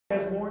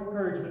has more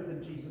encouragement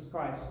than Jesus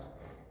Christ.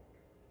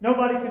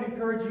 Nobody can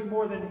encourage you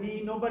more than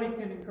He. Nobody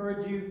can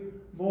encourage you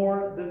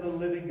more than the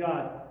living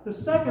God. The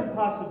second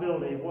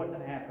possibility of what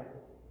can happen.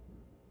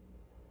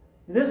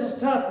 And this is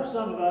tough for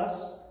some of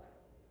us.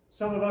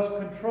 Some of us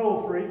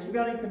control freaks. You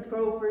got any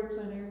control freaks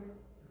in here?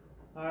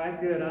 All right,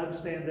 good. I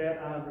understand that.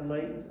 I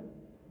relate.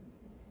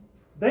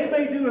 They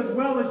may do as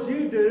well as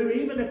you do,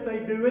 even if they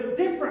do it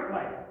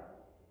differently.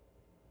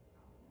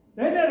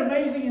 Isn't that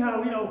amazing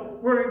how,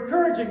 we're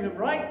encouraging them,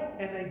 right?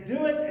 And they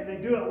do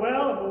it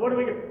well, and what do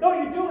we get? No,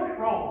 you're doing it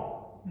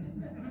wrong.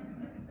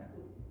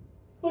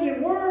 But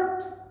it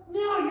worked.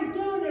 No, you're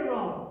doing it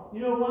wrong. You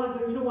know why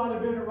they're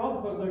doing it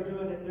wrong? Because they're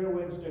doing it their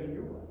way instead of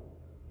your way.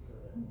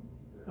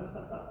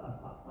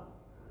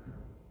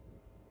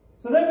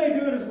 So they may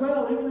do it as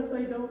well, even if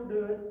they don't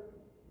do it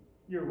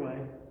your way.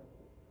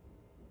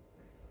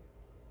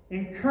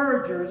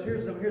 Encouragers,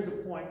 here's the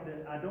point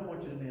that I don't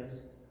want you to miss.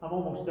 I'm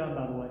almost done,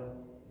 by the way.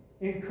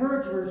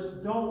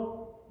 Encouragers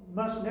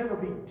must never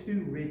be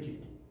too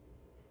rigid.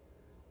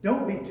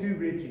 Don't be too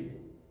rigid.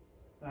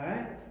 All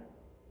right?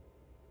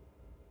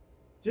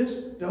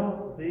 Just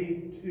don't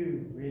be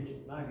too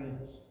rigid. My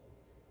goodness.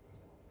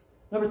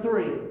 Number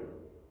 3.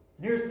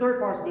 Here's the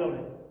third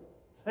possibility.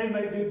 They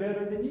may do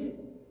better than you.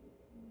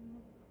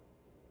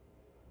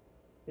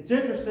 It's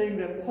interesting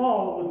that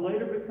Paul would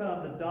later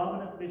become the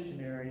dominant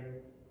missionary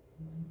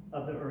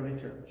of the early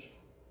church.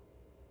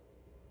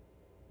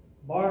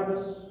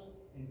 Barnabas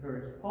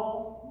encouraged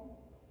Paul,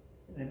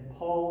 and then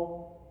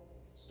Paul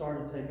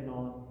started taking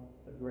on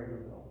a greater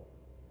role.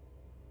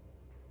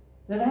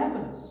 That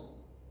happens.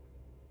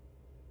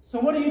 So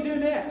what do you do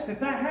next? If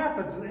that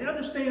happens,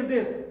 understand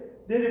this,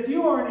 that if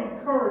you are an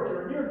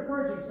encourager and you're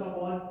encouraging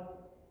someone,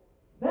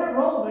 that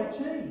role may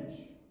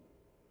change.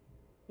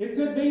 It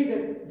could be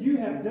that you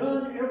have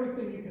done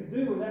everything you can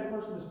do where that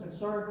person is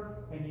concerned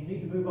and you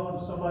need to move on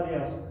to somebody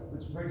else,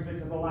 which brings me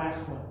to the last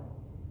one.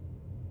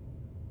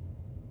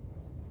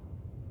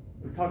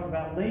 We talked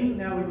about lean,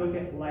 now we look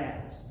at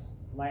last.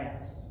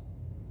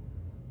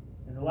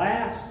 And the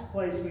last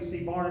place we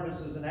see Barnabas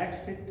is in Acts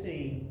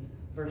 15,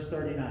 verse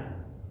 39.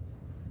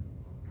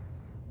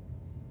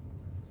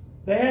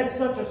 They had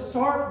such a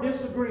sharp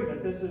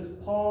disagreement. This is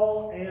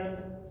Paul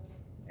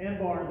and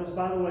Barnabas.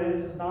 By the way,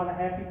 this is not a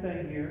happy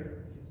thing here.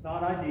 It's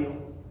not ideal.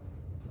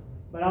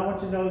 But I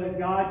want you to know that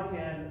God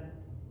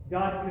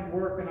can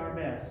work in our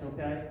mess,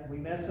 okay? We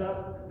mess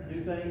up, we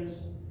do things,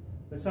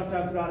 but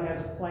sometimes God has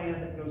a plan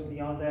that goes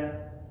beyond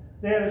that.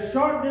 They had a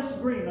sharp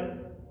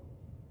disagreement,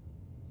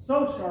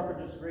 so sharp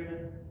a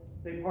disagreement,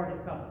 they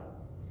parted company.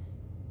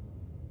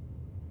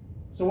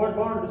 So what did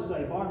Barnabas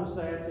say? Barnabas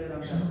said, "That's it,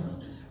 I'm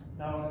done."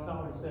 No, that's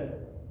not what he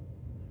said.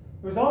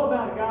 It was all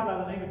about a guy by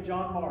the name of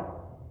John Mark.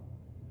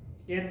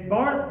 And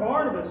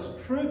Barnabas,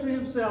 true to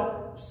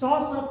himself,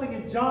 saw something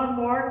in John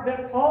Mark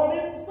that Paul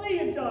didn't see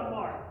in John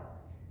Mark.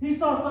 He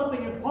saw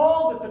something in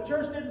Paul that the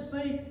church didn't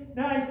see.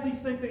 Now he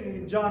sees something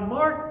in John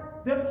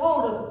Mark that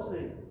Paul doesn't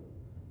see.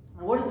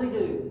 And what does he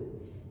do?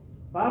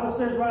 The Bible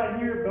says right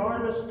here,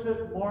 Barnabas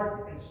took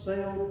Mark and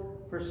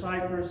sailed for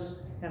Cyprus,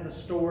 and the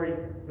story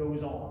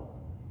goes on.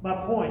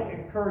 My point,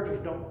 encouragers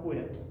don't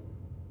quit.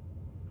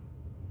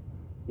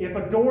 If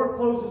a door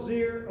closes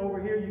here, over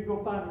here, you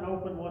go find an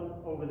open one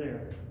over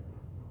there.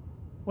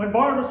 When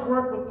Barnabas'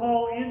 work with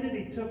Paul ended,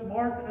 he took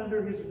Mark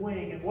under his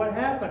wing. And what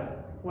happened?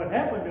 What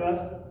happened to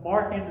us?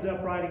 Mark ended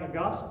up writing a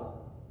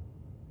gospel.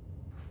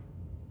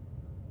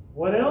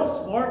 What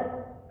else?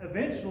 Mark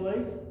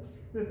eventually,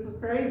 this is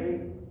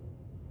crazy,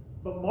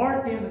 but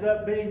Mark ended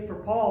up being for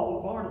Paul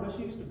what Barnabas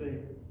used to be.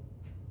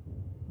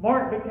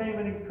 Mark became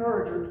an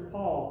encourager to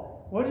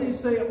Paul. What did he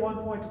say at one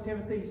point to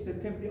Timothy? He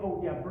said, "Timothy,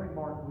 oh yeah, bring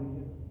Mark with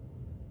you.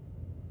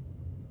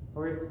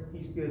 Or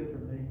he's good for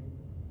me."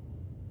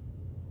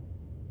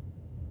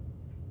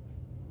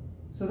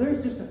 So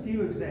there's just a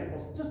few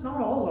examples, just not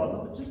all of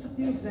them, but just a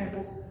few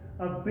examples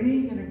of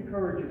being an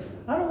encourager.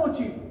 I don't want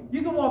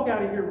you can walk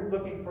out of here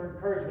looking for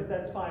encouragement,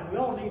 that's fine. We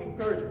all need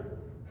encouragement.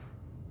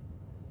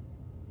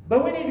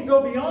 But we need to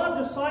go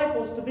beyond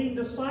disciples to being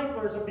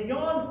disciplers, and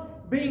beyond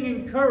being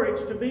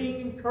encouraged to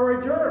being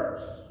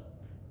encouragers.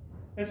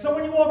 And so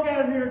when you walk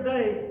out of here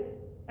today,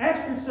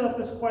 ask yourself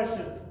this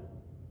question: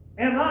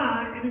 am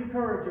I an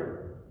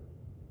encourager?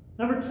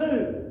 Number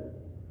 2,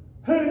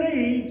 who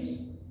needs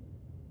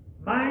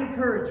my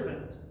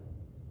encouragement?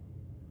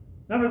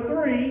 Number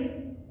 3,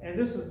 and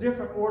this is a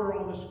different order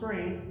on the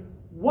screen,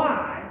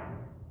 why?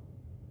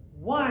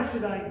 Why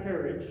should I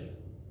encourage?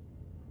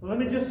 Well, let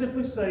me just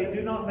simply say,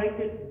 do not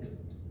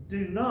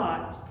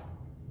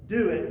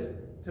do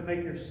it to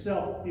make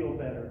yourself feel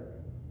better,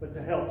 but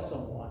to help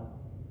someone.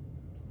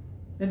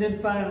 And then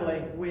finally,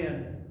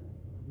 when?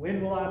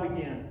 When will I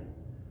begin?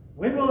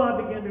 When will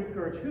I begin to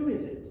encourage? Who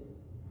is it?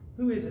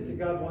 Who is it that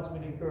God wants me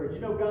to encourage?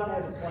 You know, God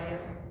has a plan.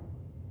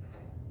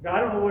 I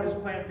don't know what His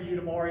plan for you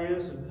tomorrow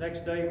is, or the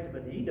next day,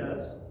 but He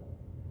does.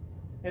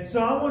 And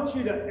so I want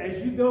you to,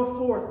 as you go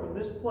forth from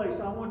this place,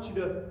 I want you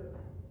to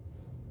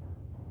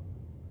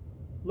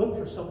look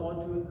for someone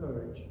to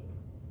encourage.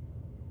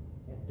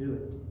 And do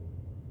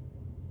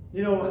it.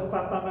 You know, if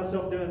I find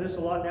myself doing this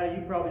a lot now,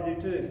 you probably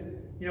do too.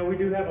 You know, we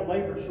do have a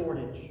labor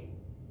shortage.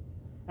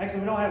 Actually,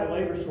 we don't have a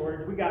labor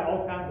shortage. We got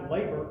all kinds of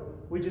labor.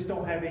 We just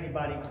don't have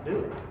anybody to do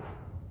it.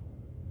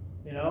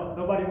 You know,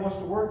 nobody wants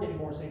to work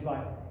anymore, it seems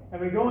like. And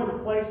we go into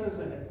places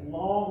and it's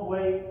long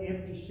wait,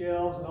 empty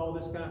shelves and all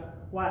this kind of...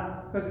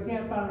 Why? Because they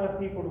can't find enough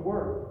people to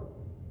work.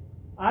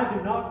 I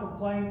do not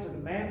complain to the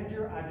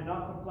manager. I do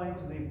not complain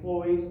to the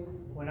employees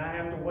when I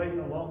have to wait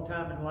a long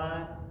time in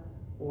line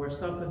or if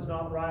something's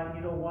not right.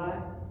 You know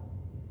why?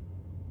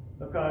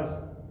 Because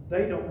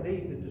they don't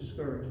need the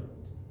discouragement.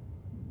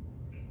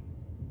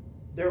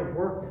 They're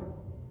working.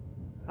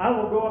 I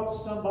will go up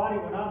to somebody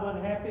when I'm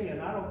unhappy,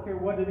 and I don't care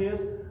what it is.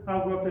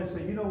 I'll go up there and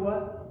say, you know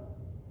what?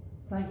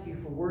 Thank you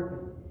for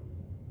working.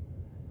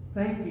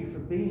 Thank you for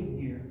being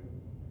here.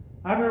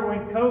 I remember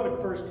when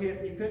COVID first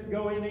hit, you couldn't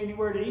go in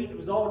anywhere to eat. It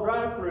was all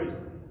drive-thrus.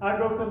 I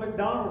drove to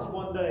McDonald's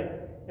one day,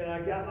 and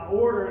I got my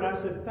order, and I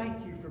said,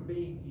 thank you for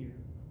being here.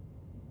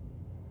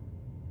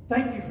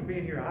 Thank you for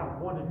being here. I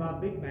wanted my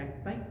Big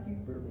Mac. Thank you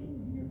for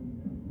being here.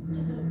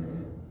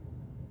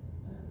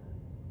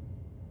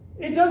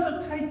 It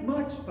doesn't take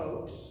much,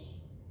 folks.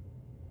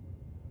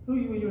 Who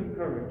will you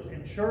encourage?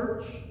 In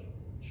church?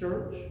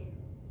 Church.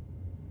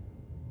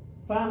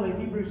 Finally,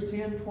 Hebrews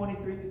 10,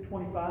 23 through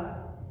 25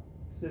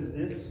 says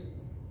this.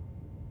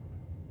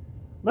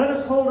 Let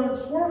us hold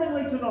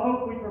unswervingly to the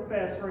hope we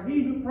profess, for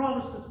he who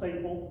promised is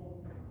faithful.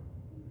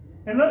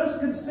 And let us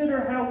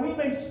consider how we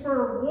may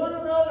spur one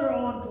another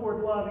on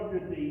toward love and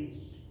good deeds.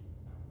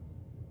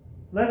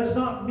 Let us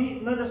not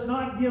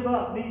give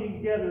up meeting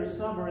together as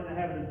some are in the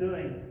habit of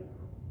doing,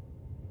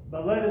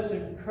 but let us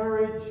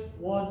encourage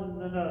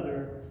one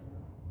another.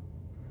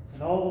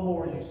 And all the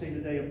more as you see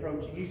the day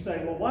approaching. You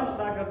say, well, why should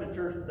I come to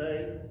church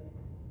today?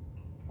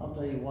 I'll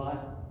tell you why.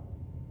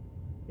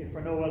 If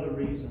for no other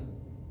reason.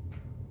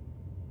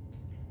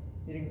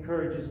 It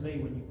encourages me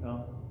when you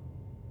come.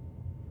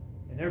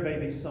 And there may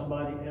be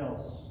somebody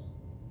else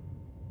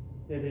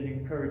that it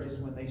encourages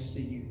when they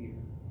see you here.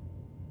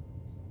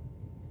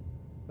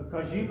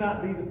 Because you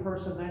might be the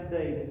person that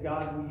day that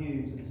God will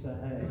use and say,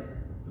 hey,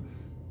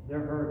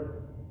 they're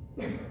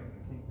hurting.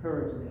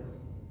 Encourage them.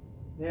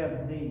 They have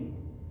a need.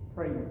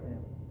 Pray with them.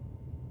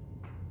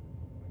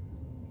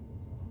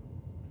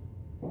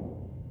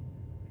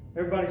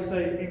 Everybody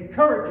say,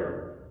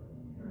 encourager.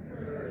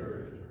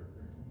 Encourager.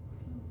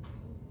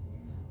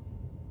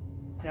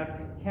 Now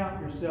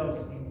count yourselves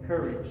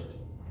encouraged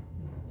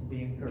to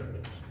be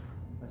encouragers.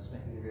 Let's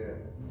stand.